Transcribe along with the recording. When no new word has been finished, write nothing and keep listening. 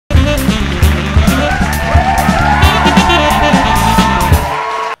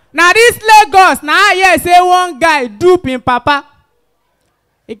this Lagos, now I say one guy dupe him papa.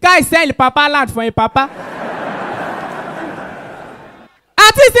 The guy sell the papa land for him papa.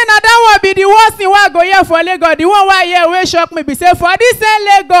 At least that one be the worst thing I go here for Lagos. The one why here will shock me be say for this same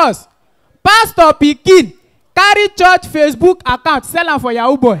Lagos, Pastor Pikin carry church Facebook account sell am for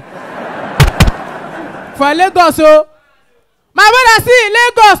Yahoo boy. For Lagos, so my brother see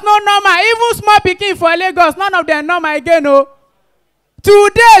Lagos no normal. Even small pikin for Lagos, none of them normal again. Oh,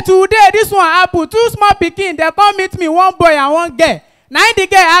 today this one happen. Two small pikin they come meet me, one boy and one girl. Now the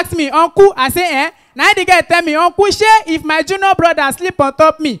girl ask me, uncle, I say eh. Now the girl tell me, uncle, share if my junior brother sleep on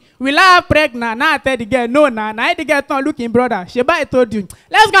top me, will I have pregnant? Now I tell the girl, no, nah. Now the girl turn looking brother. Sheba, I told you.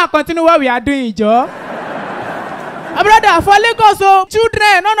 Let's go and continue what we are doing, Joe. Brother, for Lagos, so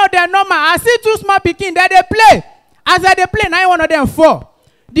children, none of them normal. I see two small pikin there they play. As they play, now one of them fall.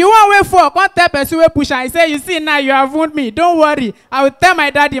 The one way fall, can't tell person way push and say, you see now you have wounded me. Don't worry, I will tell my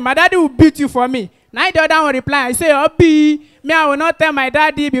daddy. My daddy will beat you for me. Now the other one reply, I say, Obi, me I will not tell my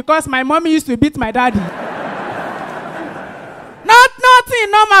daddy because my mommy used to beat my daddy. Nothing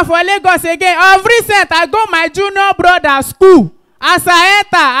normal for Lagos again. Of recent, I go my junior brother school. As I enter,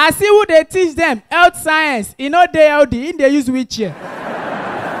 I see who they teach them health science. You know they LD, they use wheelchair.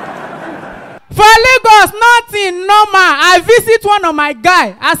 For Lagos, nothing normal. I visit one of my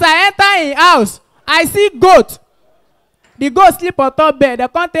guy. As I enter his house, I see goat. The goat sleep on top bed. They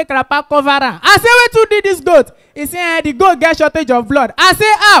can't take wrapper cover am. I say, where to do this goat? He say, the goat get shortage of blood. I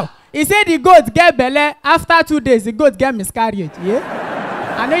say, how? He say, the goat get belle. After 2 days, the goat get miscarriage. Yeah?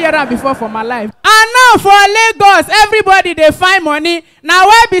 I know you heard that before for my life. And now for Lagos, everybody they find money. Now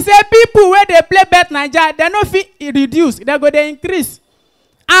why be say people where they play Bet Naija, they no fit reduce. They go they increase.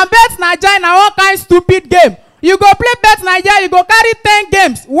 And Bet Naija na one kind stupid game. You go play Bet Naija, you go carry 10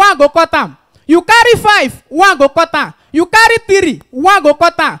 games, one go cut am. You carry 5, one go cut am. You carry 3, one go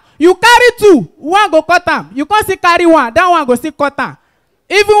cut am. You carry 2, one go cut am. You can't see carry 1, that one go still cut am.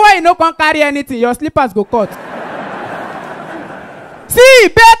 Even when you no can carry anything, your slippers go cut. See,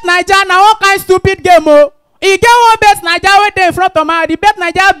 Bet Naija na one kind stupid game. Oh, you get one Bet Naija wey dey in front of my. The Bet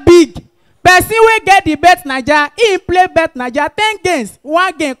Naija big. Person wey get the Bet Naija, he play Bet Naija 10 games,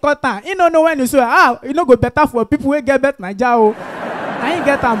 1 game cut am. He no know when you say, you no go better for people wey get Bet Naija. Oh, I ain't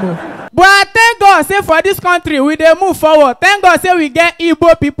get am. Oh. But I thank God say for this country we dey move forward. Thank God say we get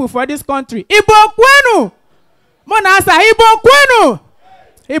Igbo people for this country. Igbo kwenu. Mona answer Igbo kwenu.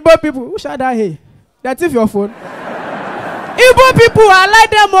 Igbo people. Who shout that hey? That's if your phone. Igbo people, I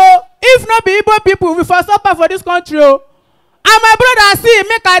like them. Oh, if not be Igbo people, we for suffer for this country. Oh, and my brother, see,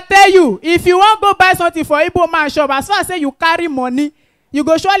 make I tell you, if you want go buy something for Igbo man shop, as far as say you carry money, you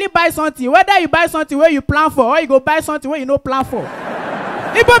go surely buy something. Whether you buy something where you plan for, or you go buy something where you no plan for.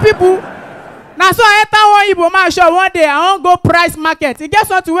 Igbo people. Now so I enter one Igbo man shop one day. I want go price market. You get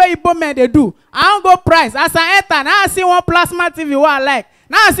something where Igbo men they do. I want go price. As I enter, now I see one plasma TV what I like.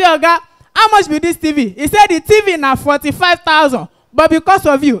 Now I say, Oga, how much be this TV? He said the TV now 45,000. But because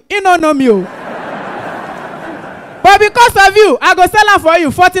of you, he don't know me. Oh. But because of you, I go sell am for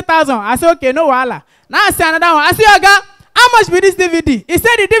you 40,000. I say, okay, no wahala. Now I see another one. I say, Oga, how much be this DVD? He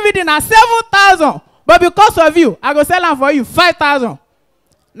said the DVD now 7,000. But because of you, I go sell am for you 5,000.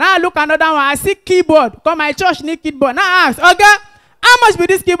 Now I look another one. I see keyboard. Come my church need keyboard. Now I ask, Oga, how much be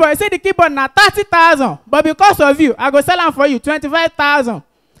this keyboard? He said the keyboard now 30,000. But because of you, I go sell am for you 25,000.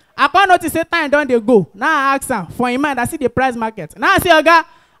 I can't notice say time don't they go. Now I ask am for him mind. I see the price market. Now I say, Oga,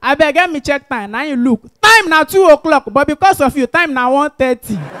 I beg get me check time. Now you look. Time now 2 o'clock. But because of you, time now 1:30.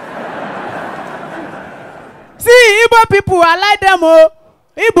 See, Igbo people, I like them. Oh,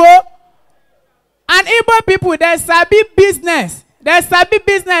 Igbo. And Igbo people, they sabi business. They sabi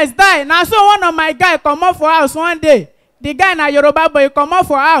business die. Now so one of my guy come up for house one day. The guy na Yoruba boy come up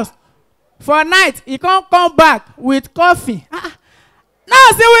for house. For night, he can't come back with coffee. Now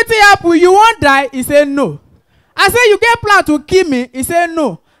I say, wetin happen? You won't die? He said no. I say, you get plan to kill me? He said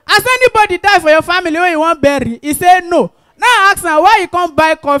no. I say, anybody die for your family when you want bury? He said no. Now I ask him why you can't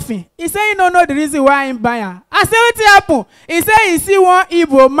buy coffee. He said he don't know the reason why I'm buying. I say, wetin happen? He said he see one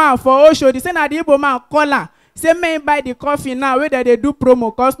Igbo man for Osho. He said na the Igbo man call am. Say may buy the coffee now where they do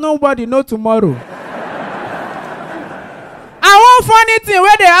promo cause nobody know tomorrow. And one funny thing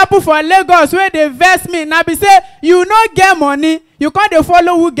where they happen for Lagos where they vex me now be say you no get money, you can't dey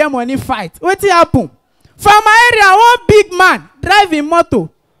follow who get money fight. Wetin happen? For my area, one big man driving motor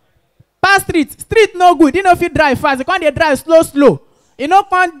pass street no good. He no fit drive fast. He can't dey drive slow. He no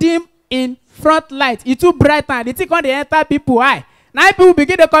can't dim in front light. He too bright and the thing can't dey enter people eye. Now people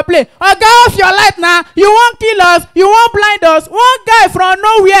begin to complain. Oh, get off your light now. You won't kill us. You won't blind us. One guy from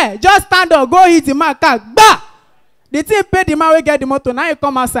nowhere just stand up, go hit the man car. Bah! The thing pay the man will get the motor. Now you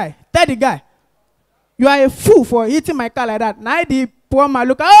come outside. Tell the guy, you are a fool for hitting my car like that. Now the poor man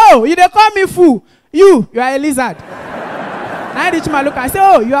look, oh, you dey call me fool. You are a lizard. Now the rich man look and say,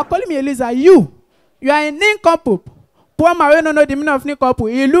 oh, you are calling me a lizard. You are a nincompoop. Poor man, we don't know the meaning of nincompoop.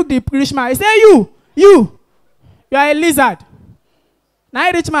 He look the rich man. He say, you are a lizard.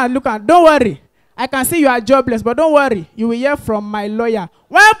 Now the rich man look and don't worry. I can see you are jobless, but don't worry. You will hear from my lawyer.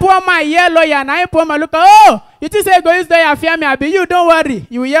 When poor man hear lawyer, now poor man look, oh, you think say go use lawyer fear me? I be you. Don't worry.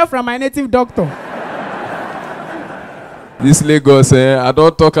 You will hear from my native doctor. This Lagos, I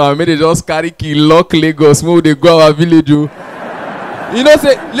don't talk. I made it just carry key lock Lagos. Move they go our village. You know,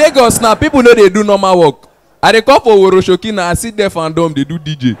 say Lagos now. People know they do normal work. I dey come for Woroshoki now. I sit there fandom. They do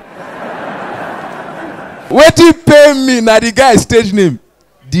DJ. Wait till pay me now. The guy stage name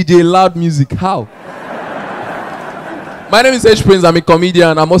DJ Loud Music. How? My name is H Prince. I'm a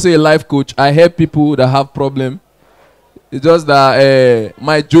comedian. I'm also a life coach. I help people that have problem. It's just that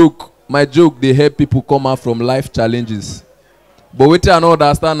my joke, they help people come out from life challenges. But wait till I don't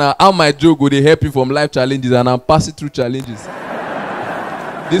understand now how my joke will they help you from life challenges, and I'm passing through challenges.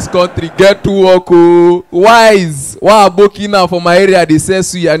 This country get to work. Oh, wise. Why Aboki now for my area they say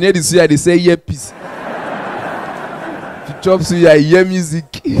suya, near the suya they say earpiece. If you chop suya, hear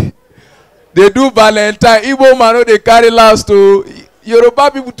music. They do Valentine. Igbo man no they carry last to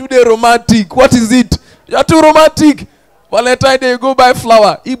Yoruba people today romantic. What is it? You're too romantic. Valentine Day, go buy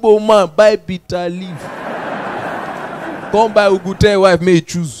flower. Igbo man, buy bitter leaf. Come buy Ugu, tell your wife, may you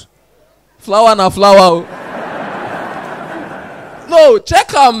choose. Flower na flower. No,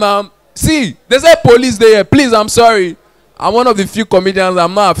 check am now. See, they say police there. Please, I'm sorry. I'm one of the few comedians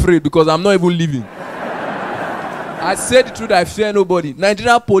I'm not afraid because I'm not even living. I said the truth, I fear nobody.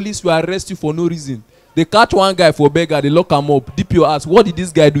 Nigerian police will arrest you for no reason. They catch one guy for beggar, they lock him up. DPO asks, what did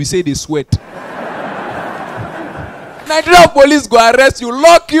this guy do? He say they sweat. Nigerian police go arrest you,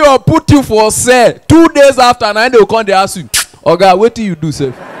 lock you up, put you for cell. 2 days after, and then they will come, they ask you, Oga, what do you do, sir?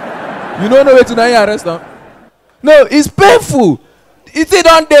 You don't know where to now you arrest them. No, it's painful. It's a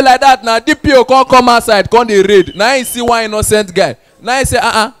don't day like that now. DPO can't come outside, come they raid. Now you see one innocent guy. Now you say,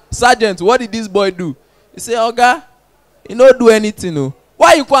 Sergeant, what did this boy do? He say, Oga, he don't do anything, no.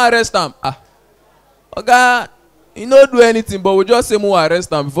 Why you can't arrest him? Oga, he don't do anything, but we just say more arrest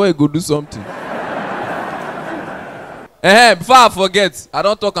him before he go do something. Before I forget, I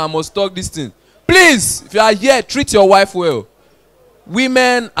don't talk, I must talk this thing. Please, if you are here, treat your wife well.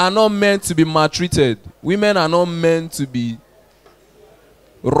 Women are not meant to be maltreated. Women are not meant to be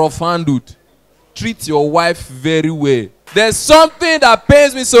rough-handed. Treat your wife very well. There's something that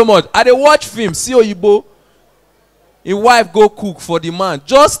pains me so much. I dey watch film, see Oyibo. His wife go cook for the man.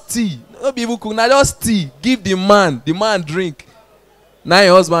 Just tea. No be even cook, now just tea. Give the man drink. Now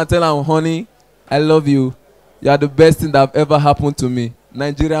your husband tell him, honey, I love you. You are the best thing that have ever happened to me.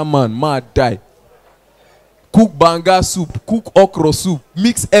 Nigerian man die. Cook banga soup, cook okra soup,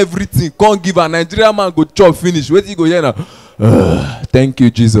 mix everything. Can't give a Nigerian man go chop finish. Wait till you go here now. Thank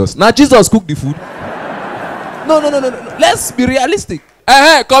you, Jesus. Now Jesus cook the food. No. Let's be realistic.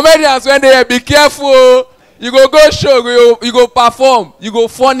 Comedians when they be careful. You go show, you go perform, you go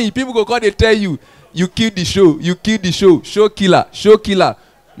funny. People go come they tell you, you kill the show, you kill the show. Show killer.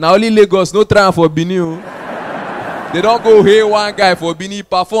 Now only Lagos, no trying for Benin. They don't go hey one guy for Benin,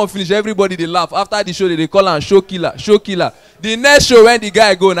 perform, finish, everybody they laugh. After the show, they call him show killer. The next show when the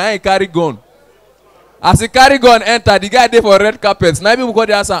guy go, now he carry gun. As he carry gun enter, the guy there for red carpets. Now people call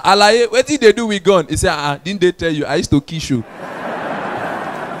the answer, Alaye, what did they do with gun? He say, didn't they tell you? I used to kill you.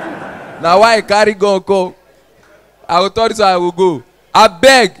 Now why he carry gun come? I will tell you so I will go. I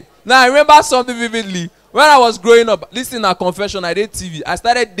beg. Now I remember something vividly. When I was growing up, listening to confession, I did TV. I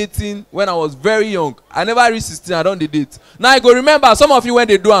started dating when I was very young. I never reached 16, I don't date. Now I go remember, some of you when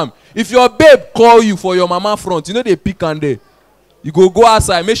they do them, if your babe call you for your mama front, you know they pick on there. You go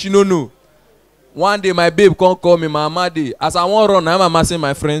outside, make she no know. One day my babe can't call me, my mama day. As I want run, my mama say,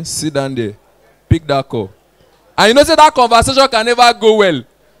 my friend, sit down there. Pick that call. And you know say that conversation can never go well.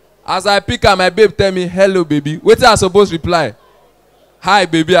 As I pick her, my babe tell me, hello baby. Wait till I supposed to reply. Hi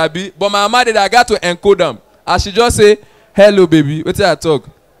baby, Abi. But my mama did, I got to encode them. As she just say, hello baby. Wait till I talk.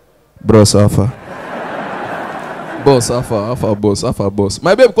 Bros Alpha. Alpha boss.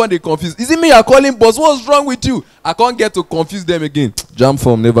 My babe can't get confused. Is it me you're calling boss? What's wrong with you? I can't get to confuse them again. Jam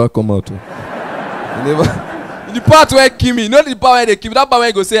form never come out. Never. The part where Kimi, you know the part where they Kimi, that part where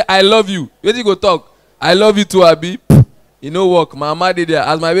you go say, I love you. Where you go talk? I love you too, Abi. You know work. My mama did there.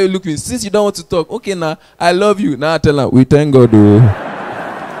 As my baby look me, since you don't want to talk, okay now, I love you. Now I tell her, we thank God. Oh.